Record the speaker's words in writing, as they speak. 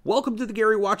Welcome to the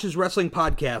Gary Watches Wrestling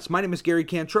Podcast. My name is Gary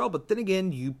Cantrell, but then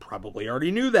again, you probably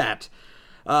already knew that.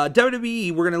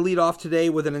 WWE, we're going to lead off today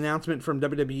with an announcement from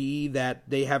WWE that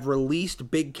they have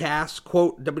released Big Cass.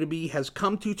 Quote, WWE has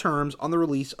come to terms on the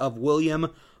release of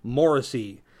William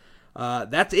Morrissey.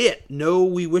 That's it. No,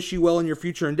 we wish you well in your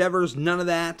future endeavors. None of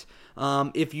that.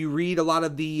 If you read a lot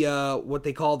of the, what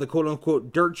they call the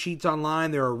quote-unquote dirt sheets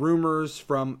online, there are rumors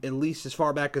from at least as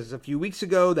far back as a few weeks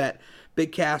ago that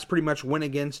Big Cass pretty much went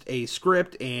against a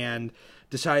script and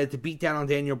decided to beat down on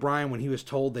Daniel Bryan when he was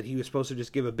told that he was supposed to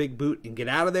just give a big boot and get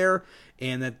out of there,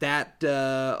 and that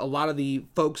a lot of the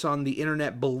folks on the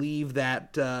internet believe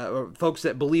that, or folks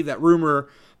that believe that rumor,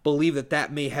 believe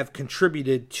that may have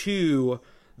contributed to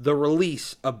the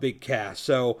release of Big Cass.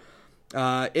 So,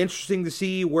 interesting to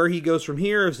see where he goes from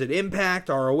here. Is it Impact,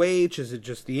 ROH? Is it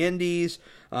just the Indies?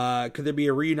 Could there be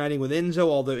a reuniting with Enzo?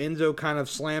 Although Enzo kind of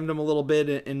slammed him a little bit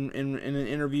in an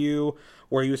interview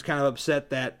where he was kind of upset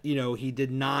that, you know, he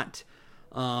did not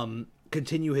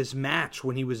continue his match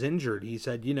when he was injured. He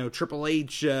said, you know, Triple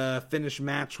H finished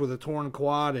match with a torn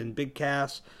quad and Big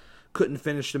Cass couldn't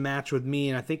finish the match with me.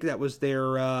 And I think that was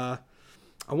their, I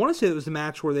want to say it was the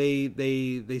match where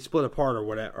they split apart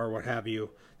or what have you.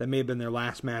 That may have been their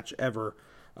last match ever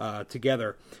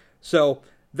together. So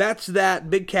that's that.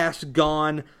 Big Cass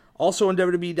gone. Also on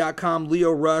WWE.com,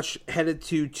 Lio Rush headed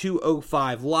to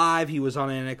 205 Live. He was on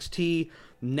NXT.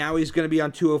 Now he's going to be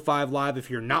on 205 Live.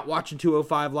 If you're not watching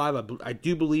 205 Live, I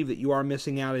do believe that you are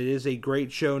missing out. It is a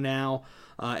great show now.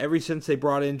 Ever since they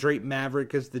brought in Drake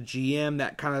Maverick as the GM,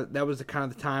 that was the kind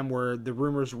of the time where the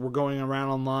rumors were going around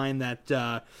online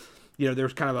that you know,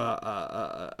 there's kind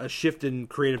of a shift in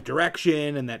creative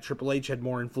direction, and that Triple H had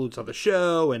more influence on the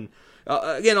show. And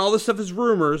again, all this stuff is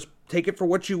rumors. Take it for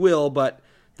what you will, but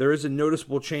there is a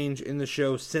noticeable change in the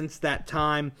show since that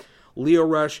time. Lio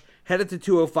Rush headed to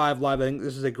 205 Live. I think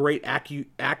this is a great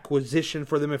acquisition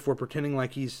for them if we're pretending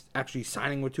like he's actually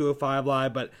signing with 205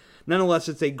 Live. But nonetheless,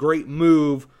 it's a great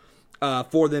move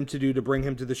for them to do to bring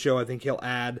him to the show. I think he'll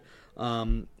add,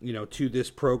 you know, to this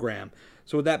program.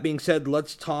 So with that being said,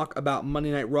 let's talk about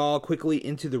Monday Night Raw quickly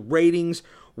into the ratings.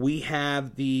 We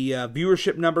have the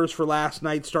viewership numbers for last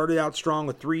night. Started out strong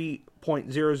with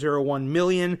 3.001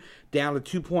 million, down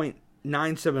to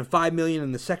 2.975 million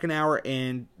in the second hour,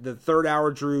 and the third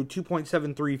hour drew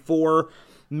 2.734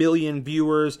 million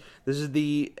viewers. This is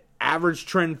the average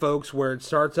trend, folks, where it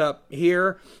starts up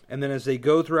here, and then as they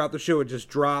go throughout the show, it just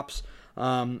drops.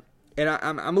 And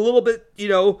I'm a little bit, you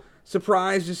know,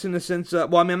 surprised just in the sense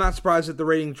of, well, I mean, I'm not surprised that the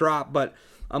rating dropped, but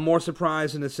I'm more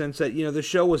surprised in the sense that, you know, the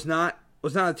show was not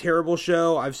a terrible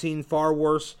show. I've seen far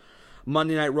worse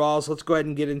Monday Night Raws. Let's go ahead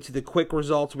and get into the quick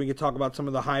results. We can talk about some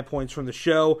of the high points from the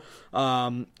show.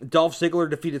 Dolph Ziggler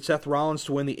defeated Seth Rollins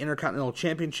to win the Intercontinental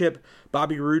Championship.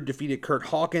 Bobby Roode defeated Kurt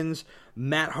Hawkins.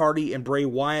 Matt Hardy and Bray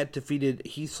Wyatt defeated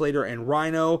Heath Slater and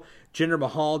Rhino. Jinder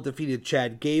Mahal defeated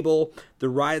Chad Gable. The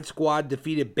Riot Squad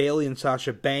defeated Bayley and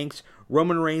Sasha Banks.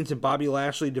 Roman Reigns and Bobby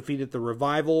Lashley defeated The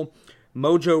Revival.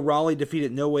 Mojo Rawley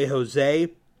defeated No Way Jose.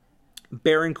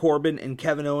 Baron Corbin and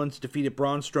Kevin Owens defeated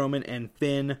Braun Strowman and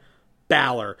Finn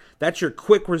Balor. That's your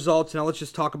quick results. Now let's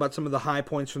just talk about some of the high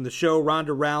points from the show.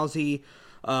 Ronda Rousey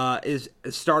is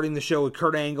starting the show with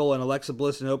Kurt Angle and Alexa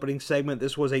Bliss in the opening segment.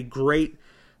 This was a great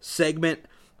segment.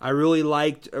 I really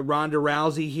liked Ronda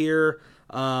Rousey here.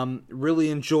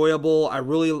 Really enjoyable. I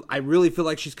really feel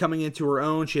like she's coming into her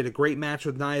own. She had a great match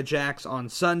with Nia Jax on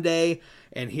Sunday,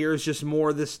 and here's just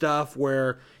more of this stuff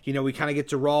where, you know, we kind of get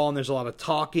to Raw and there's a lot of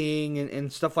talking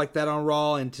and stuff like that on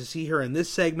Raw, and to see her in this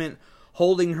segment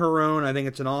holding her own, I think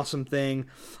it's an awesome thing.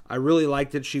 I really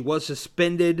liked it. She was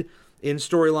suspended in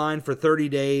storyline for 30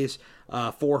 days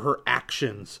for her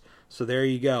actions. So there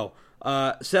you go.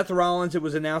 Seth Rollins, it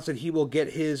was announced that he will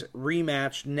get his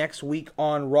rematch next week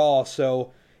on Raw.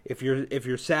 So if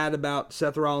you're sad about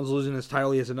Seth Rollins losing his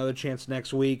title, he has another chance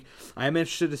next week. I am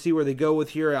interested to see where they go with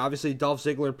here. Obviously, Dolph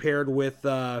Ziggler paired with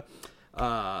Drew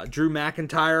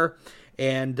McIntyre,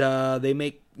 and they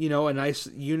make, you know, a nice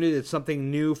unit. It's something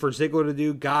new for Ziggler to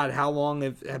do. God, how long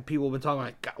have people been talking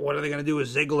like, God, what are they going to do with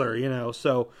Ziggler? You know,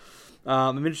 so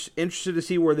I'm interested to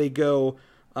see where they go.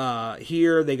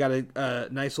 Here they got a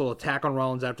nice little attack on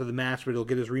Rollins after the match, but he'll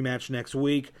get his rematch next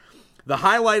week. The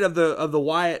highlight of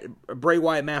the Bray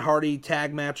Wyatt Matt Hardy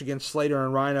tag match against Slater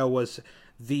and Rhino was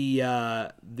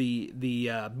the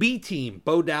B team,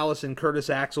 Bo Dallas and Curtis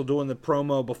Axel doing the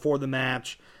promo before the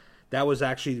match. That was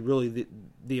actually really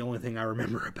the only thing I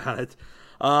remember about it.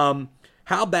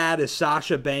 How bad is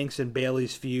Sasha Banks and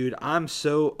Bayley's feud? I'm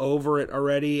so over it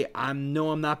already. I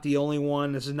know I'm not the only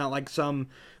one. This is not like some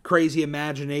crazy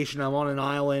imagination. I'm on an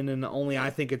island and only I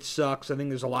think it sucks. I think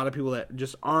there's a lot of people that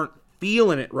just aren't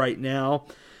feeling it right now.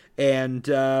 And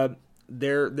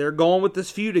they're going with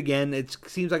this feud again. It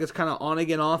seems like it's kind of on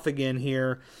again, off again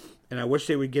here. And I wish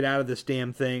they would get out of this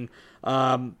damn thing.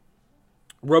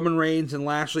 Roman Reigns and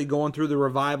Lashley going through the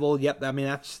Revival. Yep, I mean,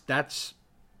 that's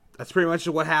pretty much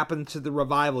what happened to the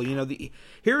Revival. You know,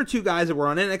 here are two guys that were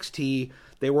on NXT.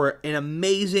 They were an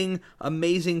amazing,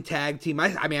 amazing tag team.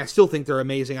 I mean, I still think they're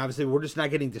amazing. Obviously, we're just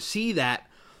not getting to see that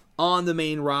on the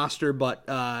main roster. But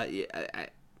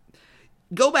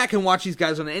go back and watch these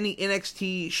guys on any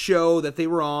NXT show that they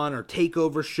were on or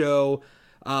TakeOver show.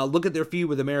 Look at their feud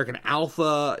with American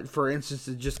Alpha, for instance.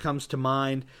 It just comes to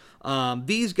mind.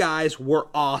 These guys were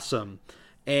awesome.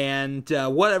 And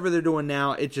whatever they're doing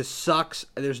now, it just sucks.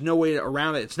 There's no way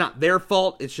around it. It's not their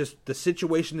fault. It's just the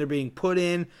situation they're being put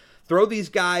in. Throw these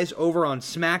guys over on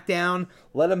SmackDown.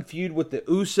 Let them feud with the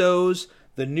Usos,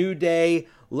 the New Day.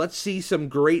 Let's see some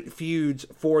great feuds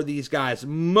for these guys.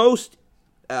 Most,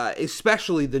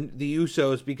 especially the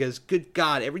Usos, because good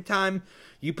God, every time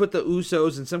you put the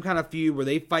Usos in some kind of feud where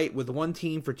they fight with one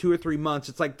team for 2 or 3 months,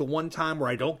 it's like the one time where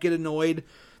I don't get annoyed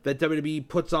that WWE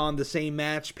puts on the same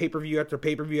match pay-per-view after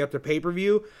pay-per-view after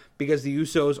pay-per-view, because the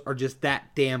Usos are just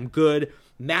that damn good.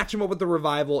 Match them up with the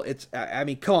Revival. I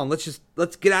mean, come on,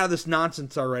 let's get out of this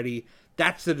nonsense already.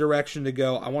 That's the direction to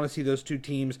go. I want to see those two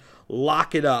teams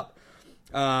lock it up.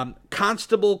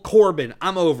 Constable Corbin,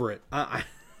 I'm over it.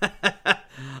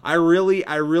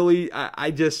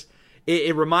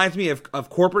 It reminds me of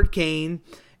Corporate Kane.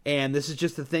 And this is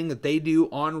just the thing that they do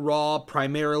on Raw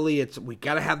primarily. We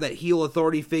got to have that heel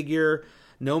authority figure,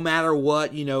 no matter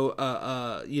what.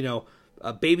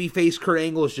 A babyface Kurt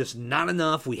Angle is just not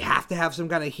enough. We have to have some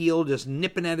kind of heel just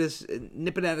nipping at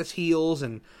his heels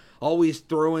and always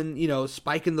throwing,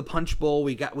 spiking the punch bowl.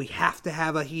 We have to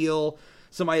have a heel,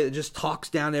 somebody that just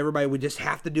talks down to everybody. We just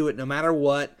have to do it no matter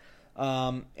what.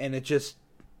 And it just,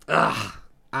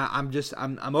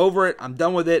 I'm over it. I'm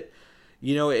done with it.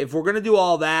 If we're going to do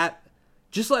all that,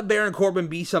 just let Baron Corbin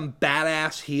be some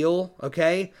badass heel,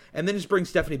 okay? And then just bring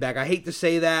Stephanie back. I hate to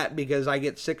say that because I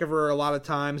get sick of her a lot of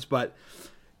times, but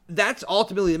that's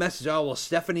ultimately the message. Oh, well,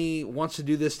 Stephanie wants to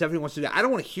do this, Stephanie wants to do that. I don't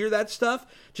want to hear that stuff.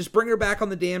 Just bring her back on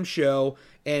the damn show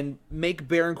and make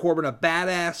Baron Corbin a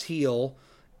badass heel,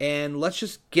 and let's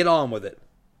just get on with it.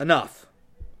 Enough.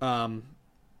 All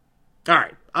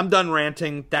right, I'm done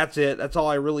ranting. That's it. That's all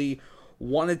I really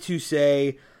wanted to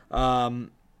say.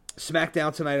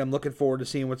 SmackDown tonight, I'm looking forward to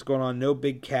seeing what's going on. No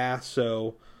big cast,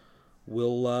 so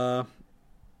we'll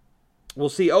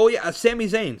see. Oh yeah, Sami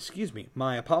Zayn, excuse me,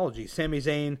 my apologies. Sami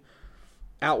Zayn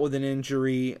out with an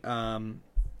injury.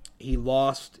 He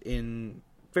lost in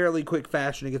fairly quick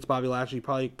fashion against Bobby Lashley.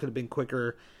 Probably could have been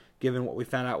quicker given what we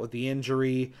found out with the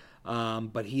injury,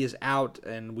 but he is out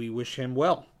and we wish him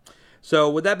well.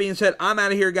 So with that being said, I'm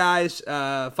out of here, guys.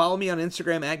 Follow me on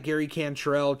Instagram at Gary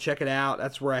Cantrell. Check it out.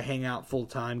 That's where I hang out full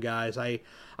time, guys. I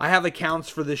have accounts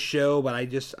for this show, but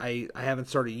I haven't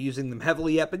started using them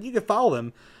heavily yet. But you can follow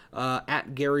them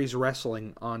at Gary's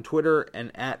Wrestling on Twitter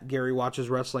and at Gary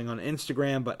Watches Wrestling on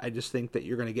Instagram. But I just think that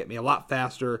you're going to get me a lot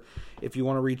faster if you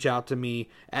want to reach out to me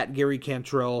at Gary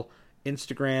Cantrell,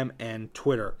 Instagram, and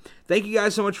Twitter. Thank you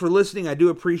guys so much for listening. I do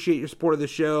appreciate your support of the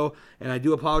show, and I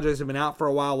do apologize. I've been out for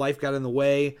a while. Life got in the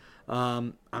way.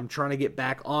 I'm trying to get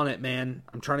back on it, man.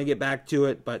 I'm trying to get back to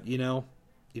it, but, you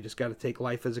just got to take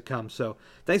life as it comes. So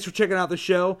thanks for checking out the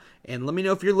show, and let me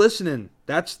know if you're listening.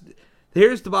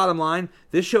 Here's the bottom line.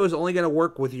 This show is only going to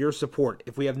work with your support.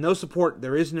 If we have no support,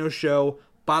 there is no show.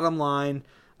 Bottom line.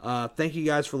 Thank you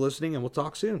guys for listening, and we'll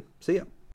talk soon. See ya.